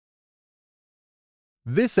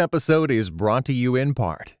This episode is brought to you in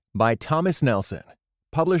part by Thomas Nelson,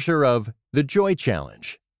 publisher of The Joy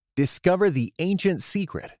Challenge. Discover the ancient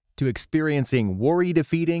secret to experiencing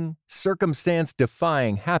worry-defeating,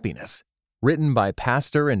 circumstance-defying happiness. Written by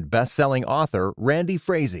pastor and best-selling author Randy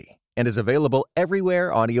Frazee, and is available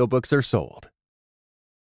everywhere audiobooks are sold.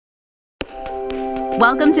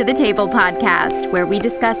 Welcome to the Table Podcast, where we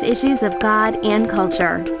discuss issues of God and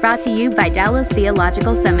culture. Brought to you by Dallas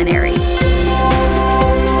Theological Seminary.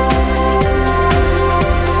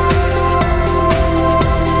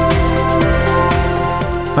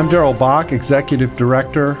 I'm Darrell Bock, Executive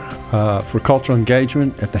Director for Cultural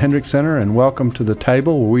Engagement at the Hendricks Center, and welcome to the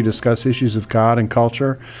table where we discuss issues of God and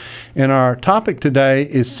culture. And our topic today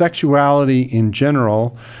is sexuality in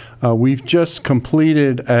general. We've just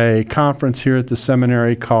completed a conference here at the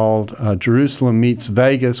seminary called Jerusalem Meets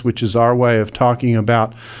Vegas, which is our way of talking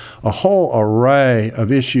about a whole array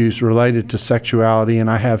of issues related to sexuality. And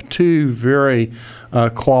I have two very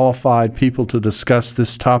qualified people to discuss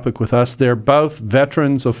this topic with us. They're both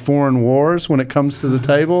veterans of foreign wars when it comes to the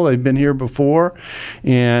table. They've been here before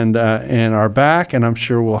and are back, and I'm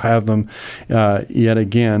sure we'll have them yet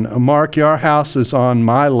again. Mark Yarhouse is on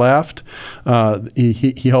my left.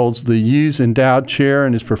 He holds the Hughes Endowed Chair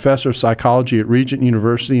and is professor of psychology at Regent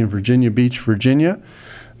University in Virginia Beach, Virginia.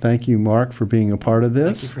 Thank you, Mark, for being a part of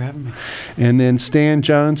this. Thank you for having me. And then Stan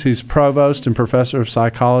Jones, who's provost and professor of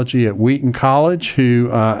psychology at Wheaton College, who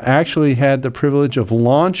actually had the privilege of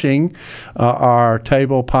launching our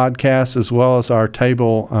Table podcast as well as our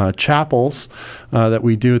Table chapels that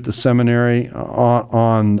we do at the seminary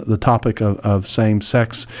on the topic of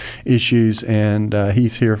same-sex issues. And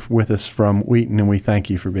he's here with us from Wheaton, and we thank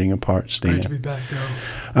you for being a part, Stan. Great to be back, Darrell.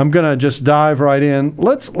 I'm going to just dive right in.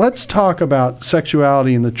 Let's talk about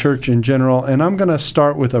sexuality in the church in general, and I'm going to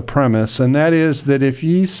start with a premise, and that is that if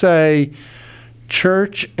you say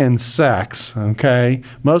church and sex, okay,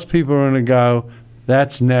 most people are going to go,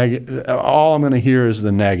 that's negative. All I'm going to hear is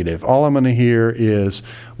the negative. All I'm going to hear is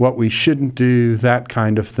what we shouldn't do, that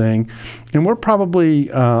kind of thing. And we're probably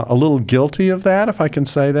a little guilty of that, if I can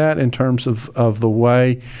say that, in terms of the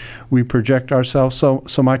way we project ourselves.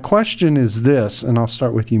 So my question is this, and I'll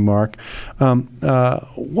start with you, Mark.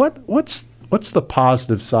 What's the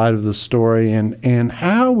positive side of the story, and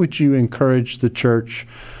how would you encourage the church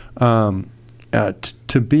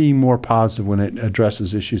to be more positive when it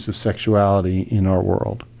addresses issues of sexuality in our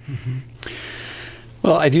world? Mm-hmm.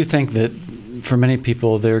 Well, I do think that for many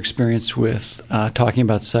people, their experience with talking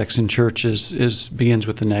about sex in church begins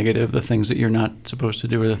with the negative, the things that you're not supposed to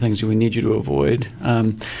do or the things we need you to avoid.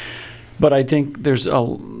 But I think there's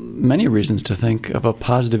many reasons to think of a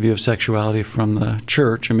positive view of sexuality from the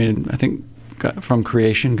church. I mean, I think from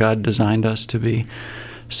creation, God designed us to be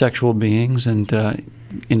sexual beings and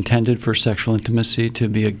intended for sexual intimacy to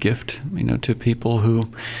be a gift, to people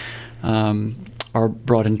who are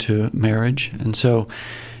brought into marriage. And so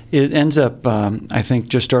it ends up, I think,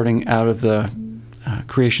 just starting out of the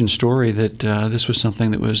creation story that this was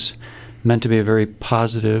something that was meant to be a very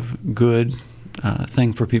positive, good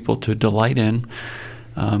thing for people to delight in.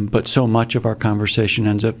 But so much of our conversation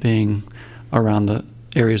ends up being around the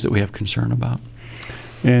areas that we have concern about.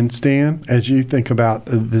 And Stan, as you think about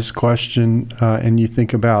this question and you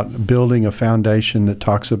think about building a foundation that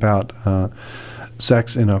talks about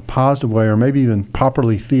sex in a positive way, or maybe even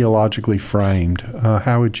properly theologically framed,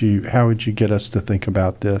 how would you get us to think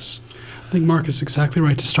about this? I think Mark is exactly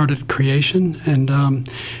right to start at creation, and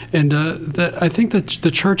that I think that the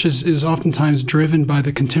church is oftentimes driven by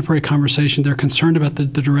the contemporary conversation. They're concerned about the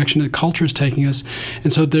direction that culture is taking us,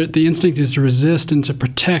 and so the instinct is to resist and to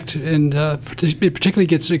protect, and it particularly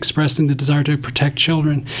gets expressed in the desire to protect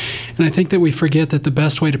children. And I think that we forget that the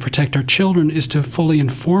best way to protect our children is to fully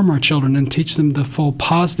inform our children and teach them the full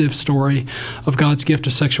positive story of God's gift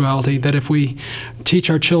of sexuality. That if we teach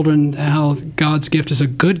our children how God's gift is a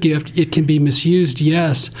good gift, it can be misused,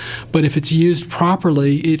 yes, but if it's used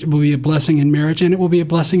properly, it will be a blessing in marriage, and it will be a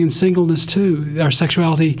blessing in singleness too. Our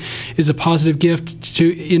sexuality is a positive gift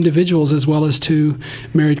to individuals as well as to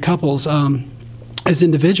married couples. As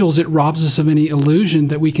individuals, it robs us of any illusion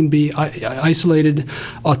that we can be isolated,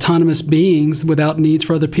 autonomous beings without needs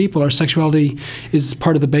for other people. Our sexuality is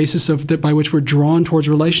part of the basis by which we're drawn towards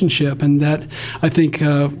relationship, and that I think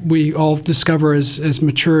we all discover as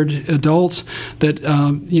matured adults that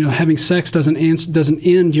having sex doesn't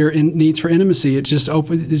end your needs for intimacy. It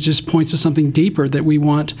just points to something deeper that we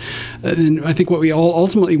want, and I think what we all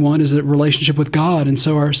ultimately want is a relationship with God. And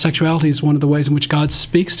so our sexuality is one of the ways in which God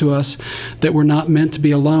speaks to us, that we're not meant meant to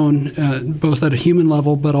be alone, both at a human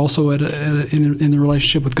level, but also in the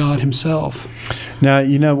relationship with God Himself. Now,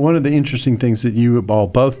 one of the interesting things that you all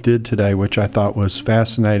both did today, which I thought was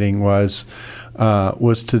fascinating, was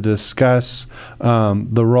to discuss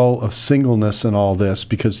the role of singleness in all this,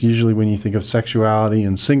 because usually when you think of sexuality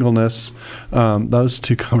and singleness, those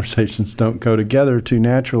two conversations don't go together too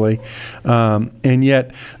naturally. And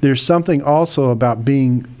yet there's something also about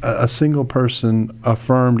being a single person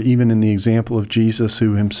affirmed even in the example of Jesus,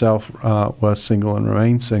 who himself was single and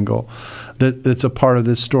remained single, that's a part of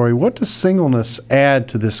this story. What does singleness add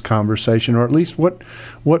to this conversation, or at least what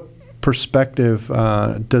perspective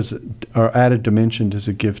or added dimension does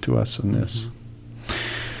it give to us in this?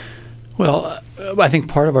 Well, I think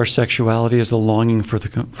part of our sexuality is the longing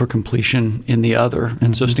for completion in the other.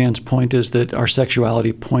 And so Stan's point is that our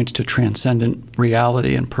sexuality points to transcendent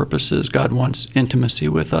reality and purposes. God wants intimacy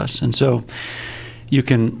with us. And so you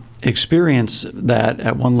can experience that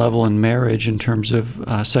at one level in marriage in terms of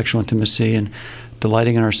sexual intimacy and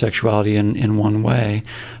delighting in our sexuality in one way.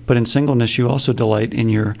 But in singleness, you also delight in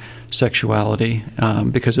your sexuality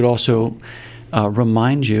because it also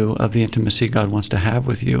reminds you of the intimacy God wants to have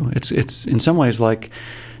with you. It's in some ways like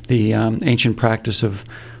the ancient practice of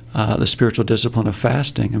the spiritual discipline of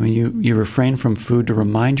fasting. I mean, you refrain from food to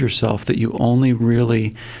remind yourself that you only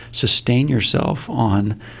really sustain yourself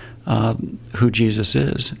on who Jesus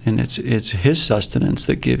is, and it's His sustenance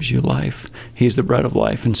that gives you life. He's the bread of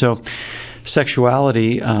life. And so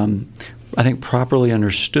sexuality, I think properly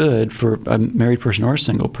understood for a married person or a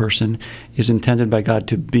single person, is intended by God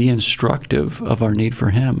to be instructive of our need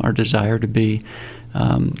for Him, our desire to be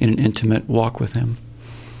in an intimate walk with Him.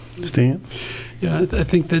 Stan? Yeah, I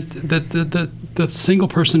think that the single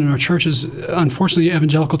person in our churches, unfortunately,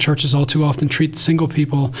 evangelical churches all too often treat single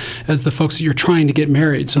people as the folks that you're trying to get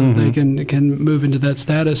married so that they can move into that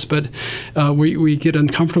status. But we get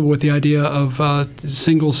uncomfortable with the idea of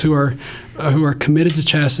singles who are committed to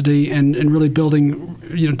chastity and really building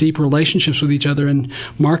deep relationships with each other. And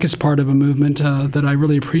Mark is part of a movement that I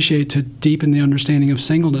really appreciate to deepen the understanding of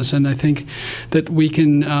singleness. And I think that we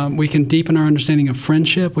can deepen our understanding of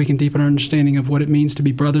friendship. We can deepen our understanding of what it means to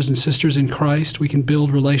be brothers and sisters in Christ. We can build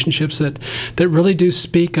relationships that really do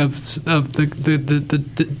speak of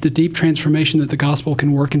the deep transformation that the gospel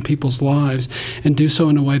can work in people's lives, and do so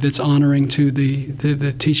in a way that's honoring to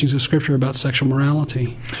the teachings of Scripture about sexual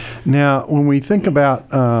morality. Now, when we think about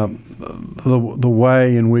the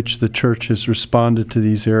way in which the church has responded to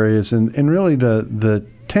these areas, and really the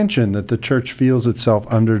tension that the church feels itself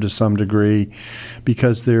under to some degree,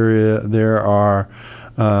 because there are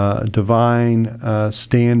divine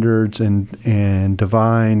standards and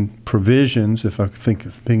divine provisions, if I think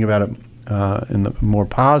about it in the more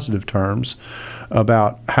positive terms,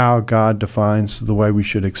 about how God defines the way we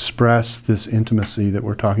should express this intimacy that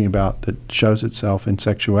we're talking about that shows itself in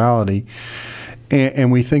sexuality.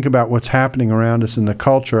 And we think about what's happening around us in the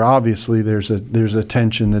culture. Obviously, there's a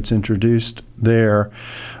tension that's introduced there.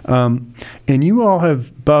 And you all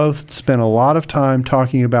have both spent a lot of time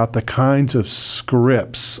talking about the kinds of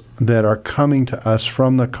scripts that are coming to us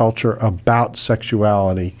from the culture about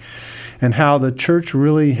sexuality, and how the church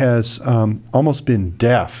really has almost been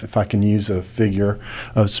deaf, if I can use a figure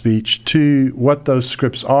of speech, to what those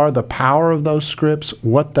scripts are, the power of those scripts,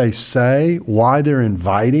 what they say, why they're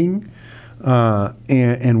inviting,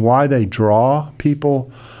 and why they draw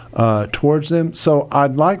people towards them. So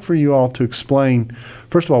I'd like for you all to explain,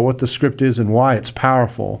 first of all, what the script is and why it's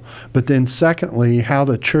powerful, but then secondly, how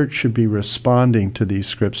the church should be responding to these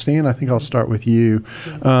scripts. Stan, I think I'll start with you.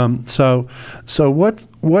 So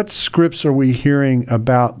what scripts are we hearing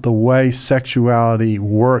about the way sexuality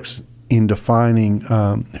works in defining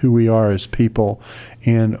who we are as people,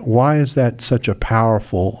 and why is that such a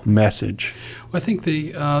powerful message? Well, I think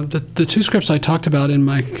the two scripts I talked about in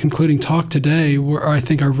my concluding talk today I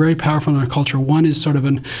think are very powerful in our culture. One is sort of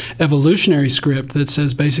an evolutionary script that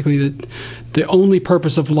says basically that the only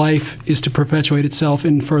purpose of life is to perpetuate itself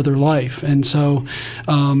in further life. And so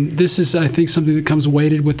this is, I think, something that comes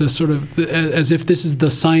weighted with the sort of, as if this is the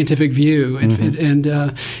scientific view. And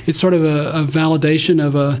it's sort of a validation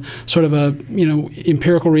of a sort of a,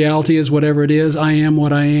 empirical reality is whatever it is. I am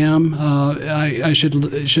what I am. I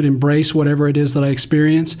should embrace whatever it is that I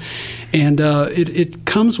experience. And it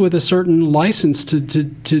comes with a certain license to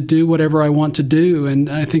do whatever I want to do. And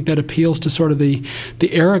I think that appeals to sort of the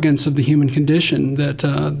arrogance of the human condition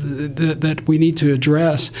that we need to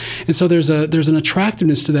address. And so there's an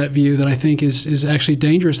attractiveness to that view that I think is actually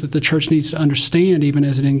dangerous, that the church needs to understand even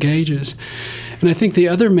as it engages. And I think the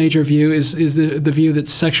other major view is the view that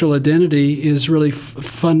sexual identity is really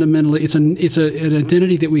fundamentally, it's an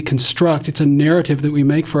identity that we construct. It's a narrative that we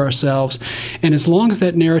make for ourselves. And as long as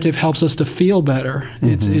that narrative helps us to feel better,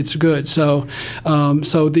 it's good. So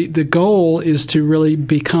the goal is to really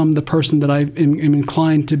become the person that I am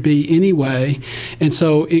inclined to be anyway. And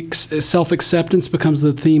so self-acceptance becomes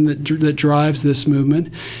the theme that drives this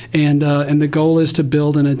movement. And the goal is to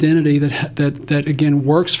build an identity that again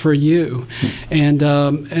works for you. And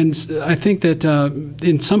I think that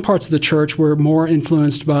in some parts of the church we're more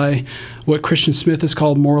influenced by what Christian Smith has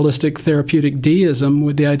called moralistic therapeutic deism,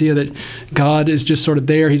 with the idea that God is just sort of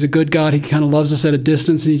there. He's a good God. He kind of loves us at a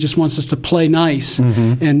distance, and he just wants us to play nice,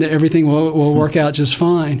 and everything will work out just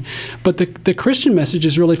fine. But the Christian message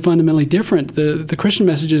is really fundamentally different. The Christian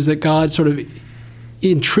message is that God sort of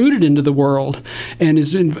intruded into the world and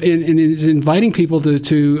is inviting people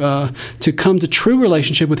to come to true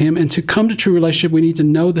relationship with him. And to come to true relationship, we need to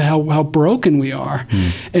know how broken we are,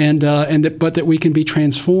 but that we can be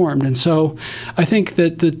transformed. And so I think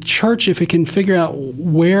that the church, if it can figure out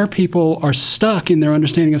where people are stuck in their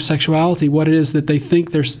understanding of sexuality, what it is that they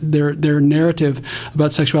think their narrative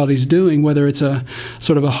about sexuality is doing, whether it's a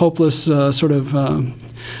sort of a hopeless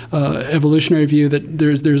evolutionary view that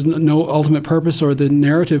there's no ultimate purpose, or the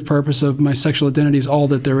narrative purpose of my sexual identity is all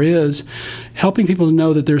that there is, helping people to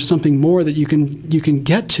know that there's something more that you can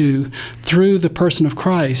get to through the person of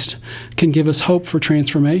Christ can give us hope for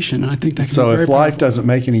transformation. And I think that can be very if life powerful. doesn't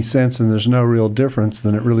make any sense and there's no real difference,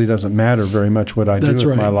 then it really doesn't matter very much what I do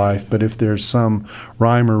with my life. But if there's some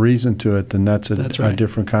rhyme or reason to it, then that's a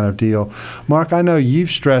different kind of deal. Mark, I know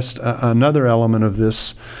you've stressed another element of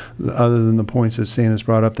this, other than the points that Stan has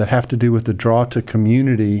brought up, that have to do with the draw to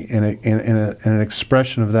community and an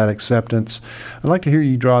expression of that acceptance. I'd like to hear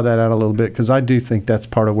you draw that out a little bit, because I do think that's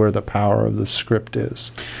part of where the power of the script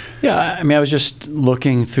is. Yeah, I mean, I was just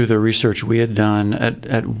looking through the research we had done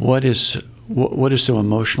at what is so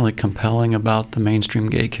emotionally compelling about the mainstream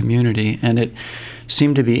gay community, and it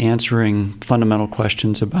seemed to be answering fundamental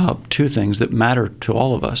questions about two things that matter to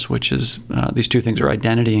all of us, which is these two things are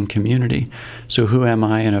identity and community. So who am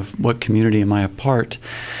I, and of what community am I a part?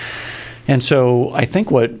 And so I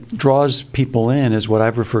think what draws people in is what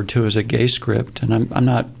I've referred to as a gay script, and I'm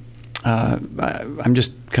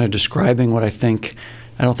just kind of describing what I think.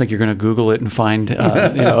 I don't think you're going to Google it and find a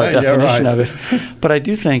definition of it. But I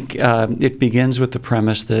do think it begins with the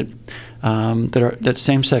premise that that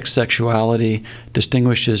same-sex sexuality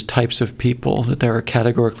distinguishes types of people, that there are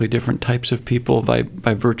categorically different types of people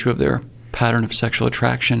by virtue of their pattern of sexual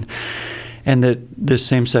attraction, and that this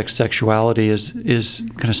same-sex sexuality is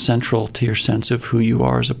kind of central to your sense of who you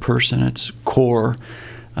are as a person. It's a core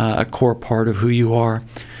part of who you are.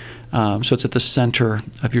 So it's at the center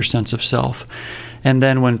of your sense of self. And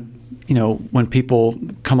then when people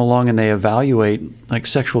come along and they evaluate, like,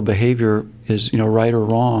 sexual behavior is right or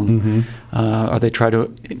wrong, or they try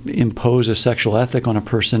to impose a sexual ethic on a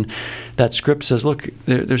person, that script says, look,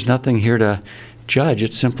 there's nothing here to judge.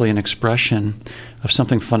 It's simply an expression of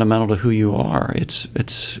something fundamental to who you are. It's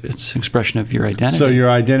an expression of your identity. So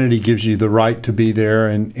your identity gives you the right to be there,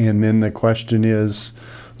 and then the question is,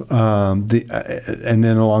 and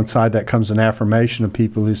then alongside that comes an affirmation of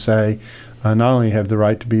people who say, not only have the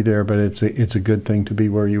right to be there, but it's a good thing to be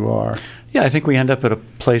where you are. Yeah, I think we end up at a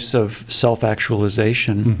place of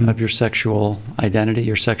self-actualization of your sexual identity,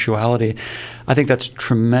 your sexuality. I think that's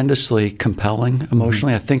tremendously compelling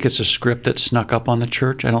emotionally. I think it's a script that snuck up on the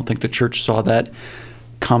church. I don't think the church saw that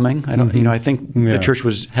coming. I think the church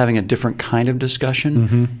was having a different kind of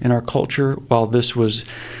discussion in our culture, while this was,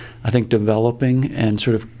 I think, developing and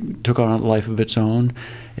sort of took on a life of its own.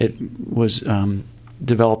 It was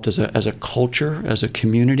developed as a culture, as a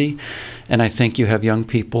community, and I think you have young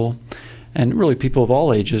people, and really people of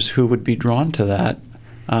all ages, who would be drawn to that,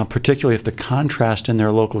 particularly if the contrast in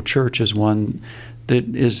their local church is one that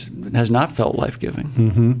has not felt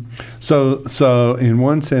life-giving. So in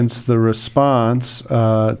one sense, the response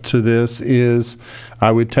to this is,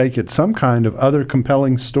 I would take it, some kind of other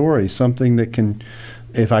compelling story, something that can,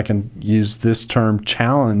 if I can use this term,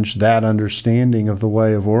 challenge that understanding of the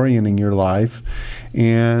way of orienting your life.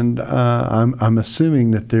 And I'm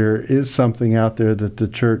assuming that there is something out there that the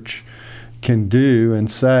church can do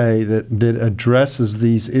and say that addresses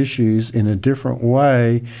these issues in a different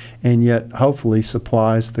way, and yet hopefully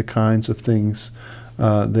supplies the kinds of things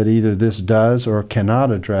that either this does or cannot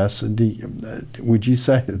address. Would you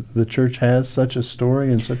say the church has such a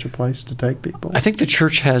story and such a place to take people? I think the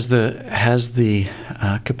church has the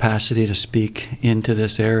capacity to speak into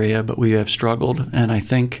this area, but we have struggled, and I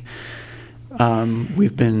think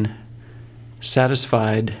we've been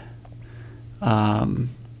satisfied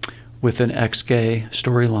with an ex-gay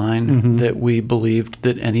storyline that we believed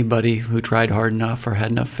that anybody who tried hard enough or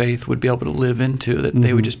had enough faith would be able to live into, that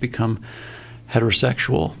they would just become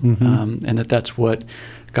heterosexual, and that's what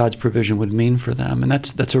God's provision would mean for them. And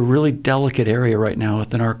that's a really delicate area right now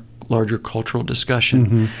within our larger cultural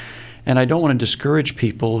discussion. And I don't want to discourage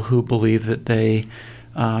people who believe that they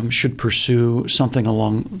should pursue something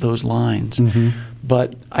along those lines.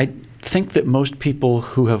 But I think that most people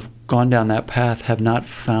who have gone down that path have not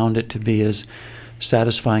found it to be as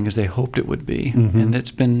satisfying as they hoped it would be. And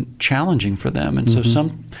it's been challenging for them. And so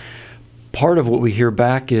some part of what we hear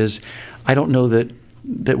back is, I don't know that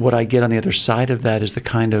what I get on the other side of that is the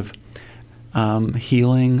kind of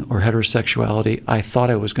healing or heterosexuality I thought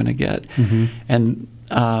I was going to get. And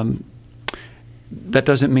that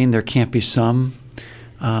doesn't mean there can't be some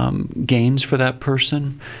gains for that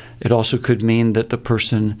person. It also could mean that the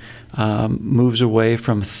person moves away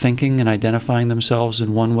from thinking and identifying themselves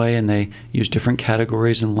in one way, and they use different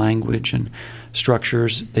categories and language and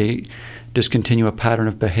structures. They discontinue a pattern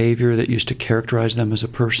of behavior that used to characterize them as a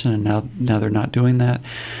person, and now they're not doing that.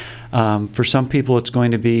 For some people, it's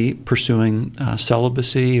going to be pursuing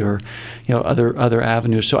celibacy or other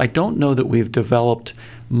avenues. So I don't know that we've developed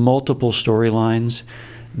multiple storylines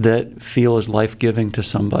that feel as life-giving to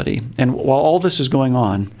somebody. And while all this is going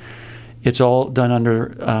on, it's all done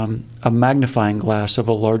under a magnifying glass of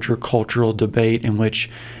a larger cultural debate in which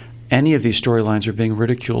any of these storylines are being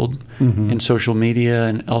ridiculed in social media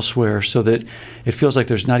and elsewhere, so that it feels like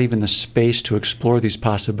there's not even the space to explore these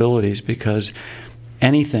possibilities, because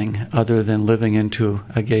anything other than living into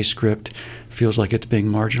a gay script feels like it's being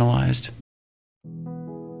marginalized.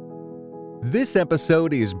 This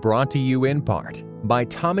episode is brought to you in part by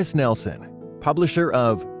Thomas Nelson, publisher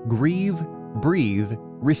of Grieve, Breathe,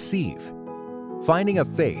 Receive. Finding a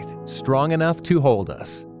faith strong enough to hold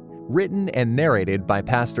us. Written and narrated by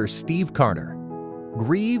Pastor Steve Carter.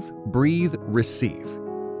 Grieve, Breathe, Receive.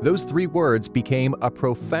 Those 3 words became a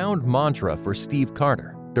profound mantra for Steve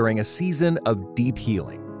Carter during a season of deep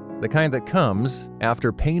healing, the kind that comes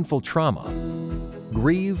after painful trauma.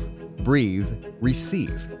 Grieve, Breathe,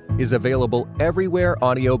 Receive is available everywhere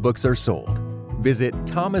audiobooks are sold. Visit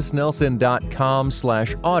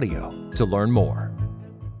thomasnelson.com/audio to learn more.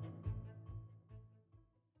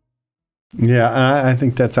 Yeah, I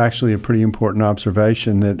think that's actually a pretty important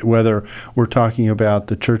observation, that whether we're talking about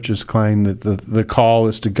the church's claim that the call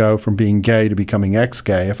is to go from being gay to becoming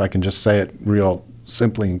ex-gay, if I can just say it real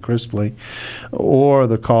simply and crisply, or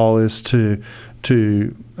the call is to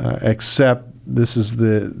accept this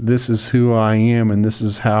is who I am, and this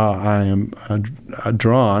is how I am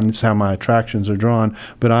drawn. This is how my attractions are drawn.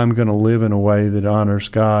 But I'm going to live in a way that honors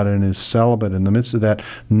God and is celibate in the midst of that.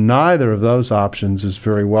 Neither of those options is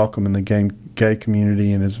very welcome in the gay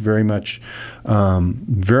community, and is very much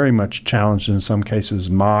challenged, in some cases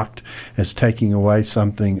mocked as taking away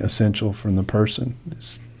something essential from the person.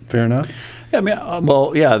 Is fair enough? Yeah, I mean,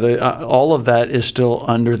 all of that is still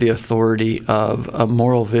under the authority of a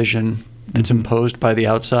moral vision that's imposed by the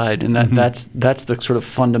outside, and that's the sort of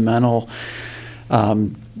fundamental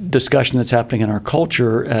discussion that's happening in our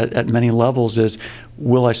culture at many levels. Is,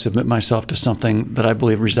 will I submit myself to something that I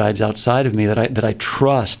believe resides outside of me, that I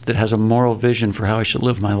trust, that has a moral vision for how I should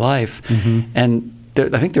live my life? And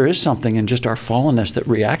I think there is something in just our fallenness that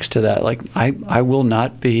reacts to that. Like, I will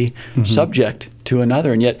not be subject to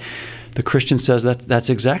another, and yet the Christian says that's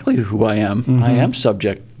exactly who I am. I am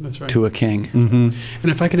subject to a king. And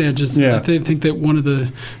if I could add, I think that one of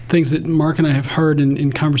the things that Mark and I have heard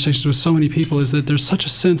in conversations with so many people is that there's such a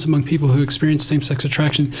sense among people who experience same-sex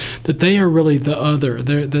attraction that they are really the other.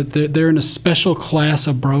 They're in a special class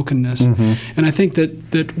of brokenness. And I think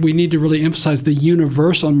that we need to really emphasize the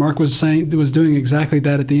universal, and Mark was doing exactly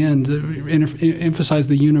that at the end, emphasize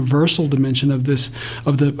the universal dimension of this,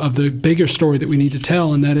 of the bigger story that we need to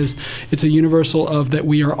tell, and that is, it's a universal of that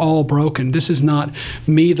we are all broken. This is not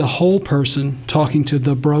me, the whole person, talking to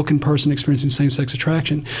the broken person experiencing same-sex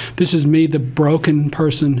attraction. This is me, the broken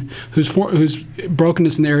person whose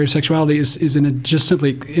brokenness in the area of sexuality is just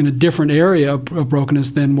simply in a different area of brokenness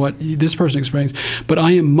than what this person experienced. But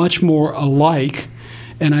I am much more alike,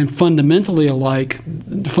 and I'm fundamentally like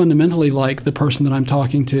the person that I'm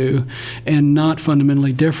talking to, and not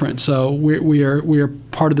fundamentally different. So we are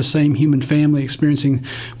part of the same human family, experiencing.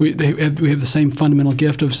 We have the same fundamental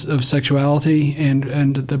gift of sexuality,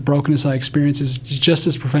 and the brokenness I experience is just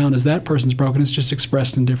as profound as that person's brokenness, just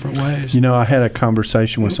expressed in different ways. I had a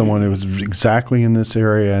conversation with someone who was exactly in this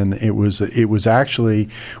area, and it was actually,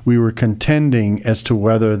 we were contending as to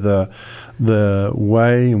whether the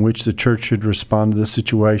way in which the church should respond to the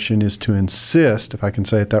situation is to insist, if I can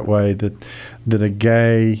say it that way, that a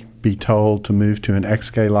gay be told to move to an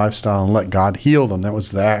ex-gay lifestyle and let God heal them. That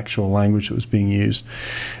was the actual language that was being used,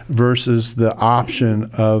 versus the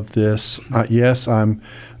option of this, yes, I'm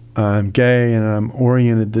gay and I'm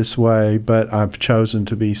oriented this way, but I've chosen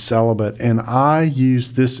to be celibate. And I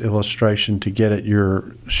use this illustration to get at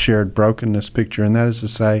your shared brokenness picture, and that is to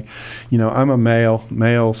say, I'm a male.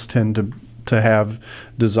 Males tend to have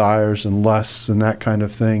desires and lusts and that kind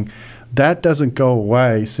of thing. That doesn't go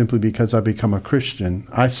away simply because I become a Christian.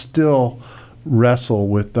 I still wrestle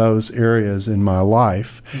with those areas in my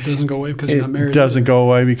life. It doesn't go away because you're not married. It doesn't go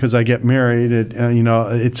away because I get married.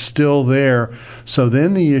 It's still there. So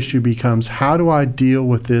then the issue becomes, how do I deal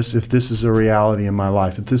with this if this is a reality in my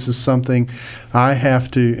life? If this is something I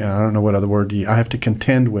have to, I don't know what other word I have to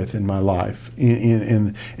contend with in my life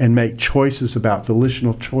and make choices about,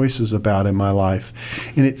 volitional choices about in my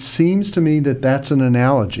life. And it seems to me that that's an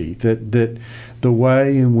analogy, that the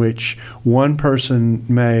way in which one person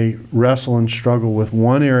may wrestle and struggle with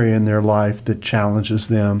one area in their life that challenges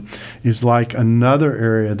them is like another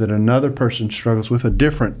area that another person struggles with, a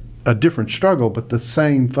different struggle, but the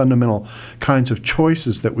same fundamental kinds of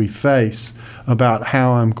choices that we face about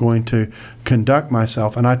how I'm going to conduct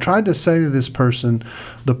myself. And I tried to say to this person,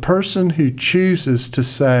 the person who chooses to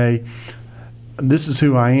say, this is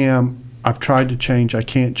who I am, I've tried to change, I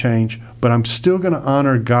can't change, but I'm still going to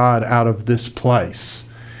honor God out of this place,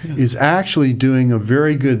 is actually doing a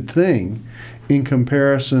very good thing in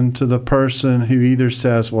comparison to the person who either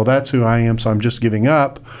says, well, that's who I am, so I'm just giving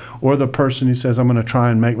up, or the person who says, I'm going to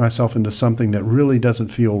try and make myself into something that really doesn't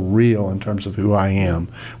feel real in terms of who I am,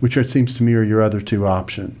 which it seems to me are your other two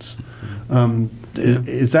options.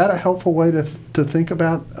 Is that a helpful way to think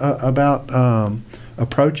about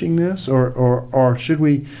approaching this, or should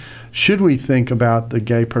we think about the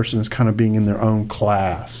gay person as kind of being in their own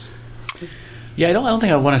class? Yeah, I don't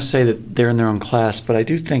think I want to say that they're in their own class, but I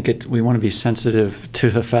do think we want to be sensitive to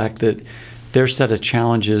the fact that their set of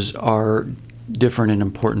challenges are different in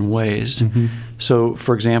important ways. Mm-hmm. So,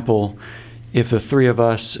 for example, if the three of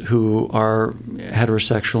us who are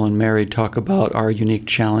heterosexual and married talk about our unique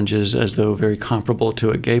challenges as though very comparable to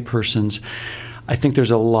a gay person's, I think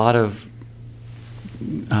there's a lot of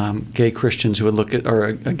gay Christians who would look at, or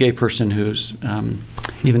a gay person who's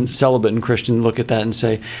even celibate and Christian, look at that and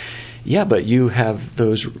say, yeah, but you have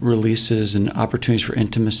those releases and opportunities for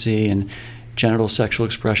intimacy and genital sexual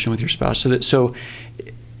expression with your spouse. So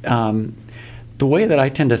the way that I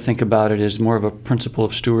tend to think about it is more of a principle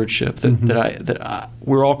of stewardship, that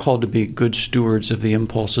we're all called to be good stewards of the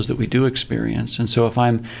impulses that we do experience. And so if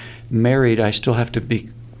I'm married, I still have to be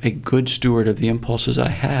a good steward of the impulses I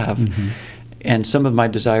have. Mm-hmm. And some of my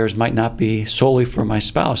desires might not be solely for my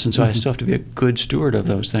spouse, and so I still have to be a good steward of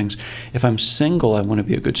those things. If I'm single, I want to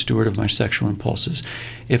be a good steward of my sexual impulses.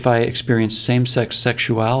 If I experience same-sex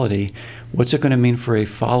sexuality, what's it going to mean for a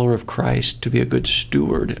follower of Christ to be a good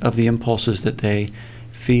steward of the impulses that they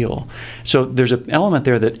feel? So there's an element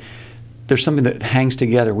there that there's something that hangs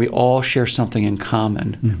together. We all share something in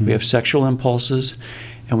common. Mm-hmm. We have sexual impulses,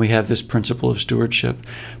 and we have this principle of stewardship.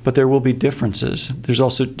 But there will be differences. There's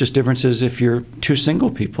also just differences if you're two single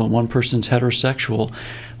people and one person's heterosexual.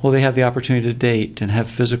 Well, they have the opportunity to date and have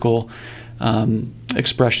physical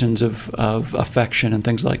expressions of affection and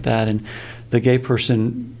things like that. And the gay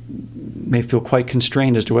person may feel quite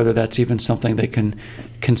constrained as to whether that's even something they can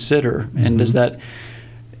consider. Mm-hmm. And is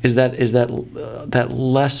that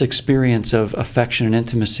less experience of affection and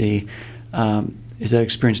intimacy, is that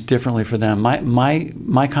experienced differently for them?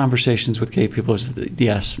 My conversations with gay people is,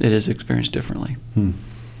 yes, it is experienced differently.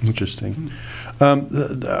 Interesting.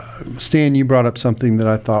 Stan, you brought up something that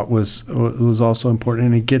I thought was also important,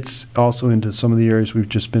 and it gets also into some of the areas we've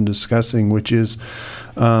just been discussing, which is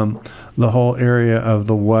the whole area of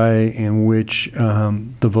the way in which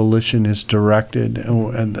the volition is directed.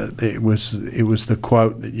 And it was the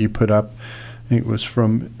quote that you put up. It was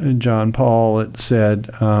from John Paul. It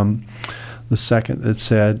said, the second that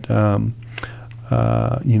said,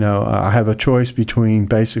 I have a choice between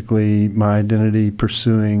basically my identity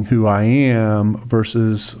pursuing who I am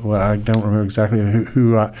versus what I don't remember exactly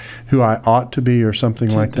who I ought to be or something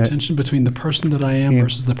like that. The tension between the person that I am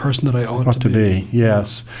versus the person that I ought to be.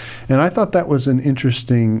 Yes. And I thought that was an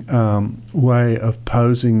interesting way of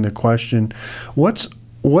posing the question, what's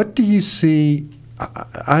what do you see?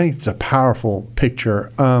 I think it's a powerful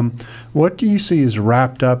picture. What do you see is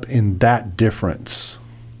wrapped up in that difference?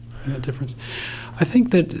 That difference. I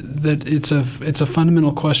think that it's a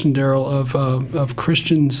fundamental question, Daryl, of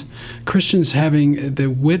Christians having the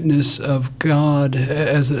witness of God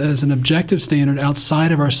as an objective standard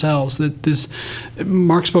outside of ourselves. That this,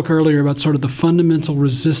 Mark spoke earlier about sort of the fundamental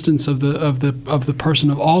resistance of the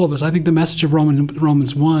person of all of us. I think the message of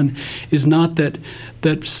Romans 1 is not that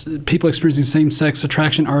people experiencing same-sex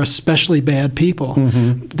attraction are especially bad people.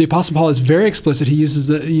 Mm-hmm. The Apostle Paul is very explicit. He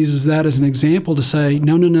uses that as an example to say,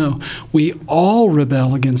 no, we all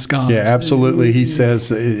rebel against God. Yeah, absolutely. He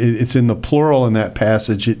says it's in the plural in that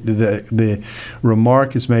passage. The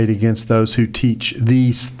remark is made against those who teach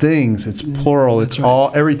these things. It's plural. That's it's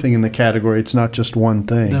right. Everything in the category. It's not just one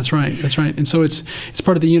thing. That's right. And so it's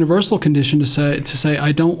part of the universal condition to say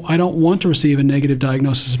I don't want to receive a negative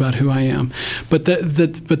diagnosis about who I am, but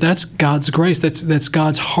that's God's grace. That's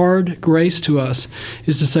God's hard grace to us,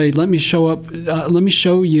 is to say, let me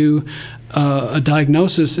show you a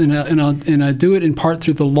diagnosis, and I do it in part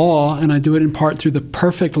through the law, and I do it in part through the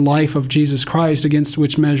perfect life of Jesus Christ, against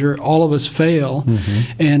which measure all of us fail,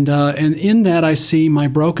 mm-hmm. and in that I see my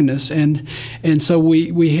brokenness, and so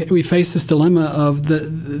we face this dilemma of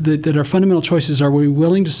that our fundamental choices: are we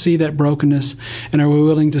willing to see that brokenness, and are we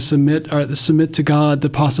willing to submit to God the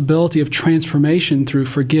possibility of transformation through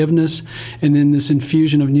forgiveness, and then this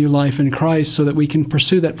infusion of new life in Christ, so that we can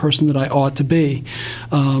pursue that person that I ought to be,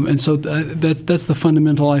 and so. That's the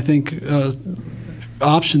fundamental, I think,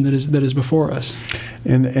 option that is before us.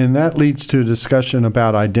 And that leads to a discussion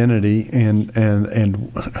about identity and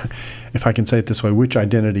if I can say it this way, which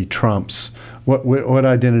identity trumps? What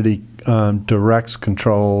identity directs,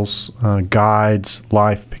 controls, guides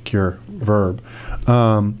life? Pick your verb.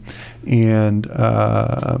 And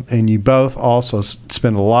you both also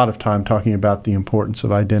spend a lot of time talking about the importance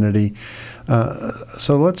of identity.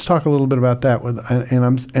 So let's talk a little bit about that.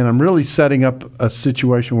 I'm really setting up a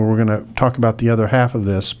situation where we're going to talk about the other half of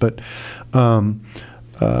this. But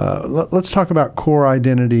let's talk about core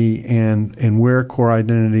identity and where core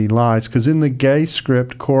identity lies. Because in the gay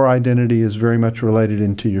script, core identity is very much related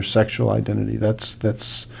into your sexual identity.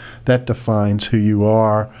 That defines who you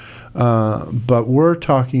are. But we're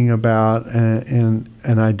talking about an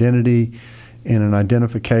identity and an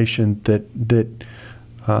identification that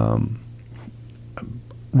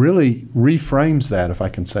really reframes that, if I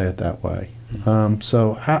can say it that way.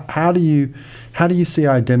 So how do you see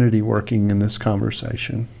identity working in this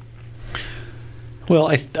conversation? Well,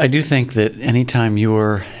 I do think that anytime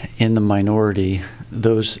you're in the minority,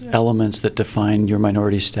 those elements that define your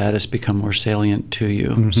minority status become more salient to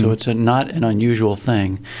you. Mm-hmm. So it's not an unusual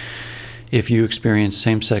thing if you experience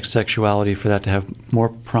same-sex sexuality for that to have more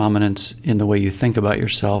prominence in the way you think about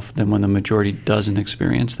yourself than when the majority doesn't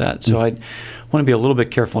experience that. So I want to be a little bit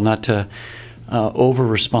careful not to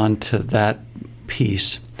over-respond to that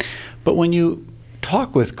piece. But when you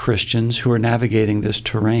talk with Christians who are navigating this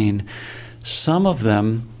terrain, some of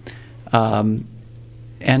them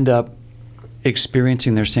end up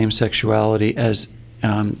experiencing their same sexuality as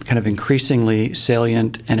kind of increasingly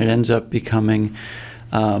salient, and it ends up becoming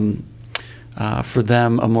for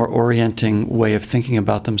them a more orienting way of thinking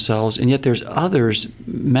about themselves. And yet there's others,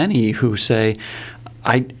 many, who say,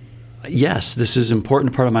 yes, this is an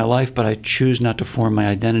important part of my life, but I choose not to form my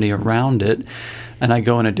identity around it, and I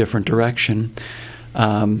go in a different direction.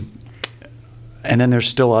 And then there's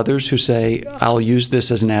still others who say, I'll use this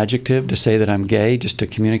as an adjective to say that I'm gay, just to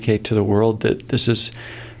communicate to the world that this is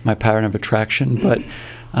my pattern of attraction. But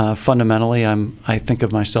fundamentally, I think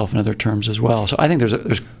of myself in other terms as well. So I think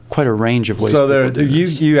there's quite a range of ways. So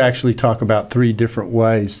you actually talk about three different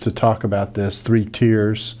ways to talk about this, 3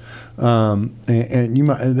 tiers. And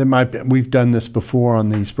we've done this before on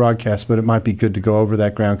these broadcasts, but it might be good to go over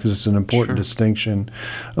that ground because it's an important distinction.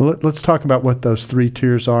 Let's talk about what those 3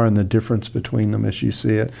 tiers are and the difference between them as you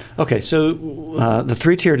see it. Okay, so the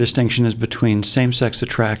 3-tier distinction is between same-sex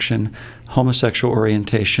attraction, homosexual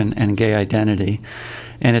orientation, and gay identity.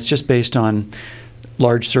 And it's just based on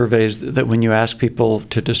large surveys that when you ask people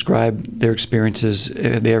to describe their experiences,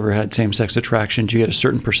 if they ever had same-sex attractions, you get a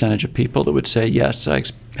certain percentage of people that would say, yes, I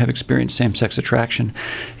have experienced same-sex attraction.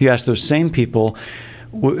 You ask those same people,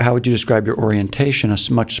 how would you describe your orientation? A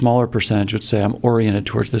much smaller percentage would say, I'm oriented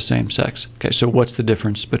towards the same sex. Okay, so what's the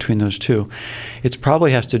difference between those two? It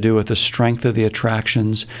probably has to do with the strength of the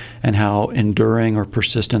attractions and how enduring or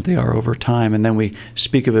persistent they are over time. And then we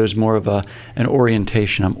speak of it as more of an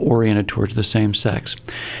orientation. I'm oriented towards the same sex.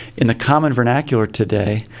 In the common vernacular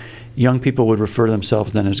today, young people would refer to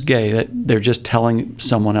themselves then as gay. That they're just telling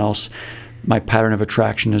someone else my pattern of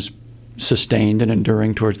attraction is sustained and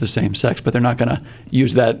enduring towards the same sex, but they're not going to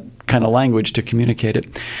use that kind of language to communicate it.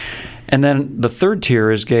 And then the third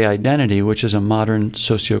tier is gay identity, which is a modern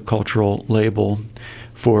sociocultural label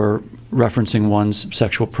for referencing one's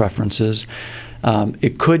sexual preferences.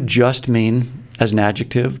 It could just mean as an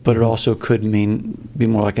adjective, but it also could be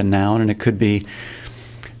more like a noun, and it could be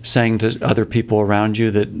saying to other people around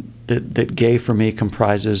you that gay for me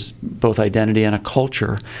comprises both identity and a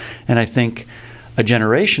culture. And I think a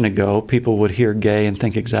generation ago, people would hear gay and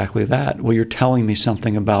think exactly that. Well, you're telling me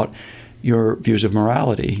something about your views of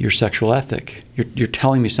morality, your sexual ethic. You're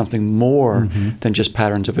telling me something more than just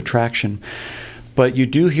patterns of attraction. But you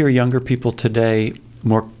do hear younger people today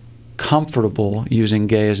more comfortable using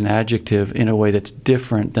gay as an adjective in a way that's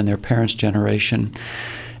different than their parents' generation.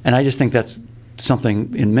 And I just think that's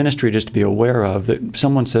something in ministry just to be aware of, that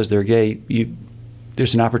someone says they're gay,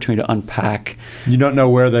 there's an opportunity to unpack. You don't know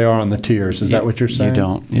where they are on the tiers. Is that what you're saying? You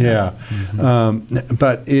don't. Yeah.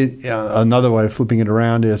 But another way of flipping it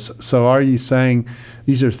around is, so are you saying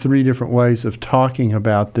these are three different ways of talking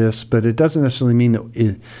about this, but it doesn't necessarily mean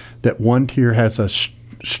that one tier has a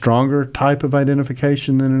stronger type of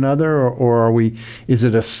identification than another, or is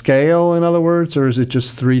it a scale, in other words, or is it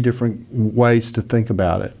just three different ways to think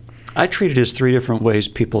about it? I treat it as three different ways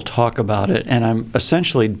people talk about it, and I'm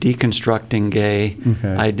essentially deconstructing gay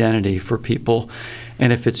identity for people.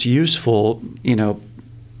 And if it's useful,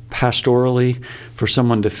 pastorally, for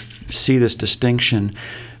someone to see this distinction,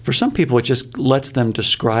 for some people it just lets them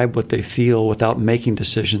describe what they feel without making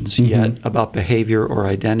decisions yet about behavior or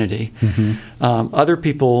identity. Other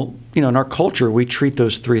people, in our culture, we treat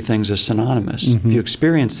those three things as synonymous. If you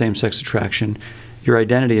experience same-sex attraction, your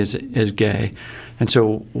identity is gay. And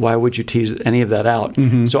so why would you tease any of that out?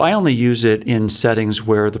 So I only use it in settings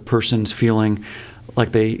where the person's feeling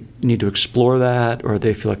like they need to explore that, or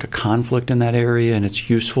they feel like a conflict in that area, and it's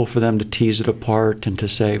useful for them to tease it apart and to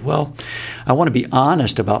say, well, I want to be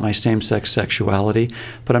honest about my same-sex sexuality,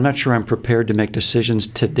 but I'm not sure I'm prepared to make decisions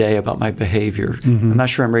today about my behavior. I'm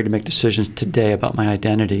not sure I'm ready to make decisions today about my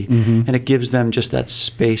identity. And it gives them just that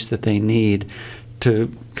space that they need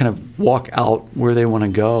to kind of walk out where they want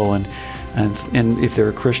to go. And if they're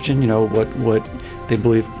a Christian, what they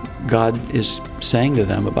believe God is saying to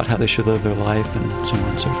them about how they should live their life, and so on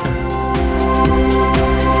and so forth.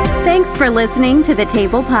 Thanks for listening to the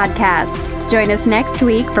Table Podcast. Join us next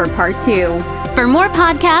week for part 2. For more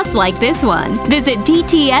podcasts like this one, visit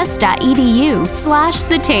dts.edu/the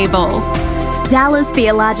table. Dallas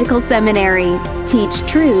Theological Seminary. Teach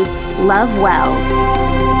truth, love well.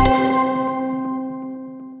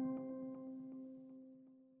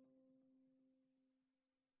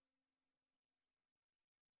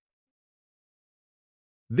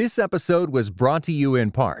 This episode was brought to you in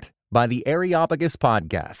part by the Areopagus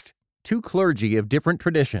Podcast. Two clergy of different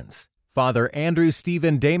traditions, Father Andrew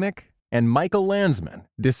Stephen Damick and Michael Landsman,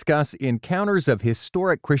 discuss encounters of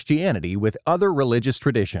historic Christianity with other religious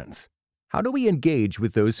traditions. How do we engage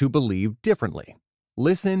with those who believe differently?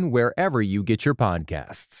 Listen wherever you get your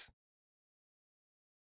podcasts.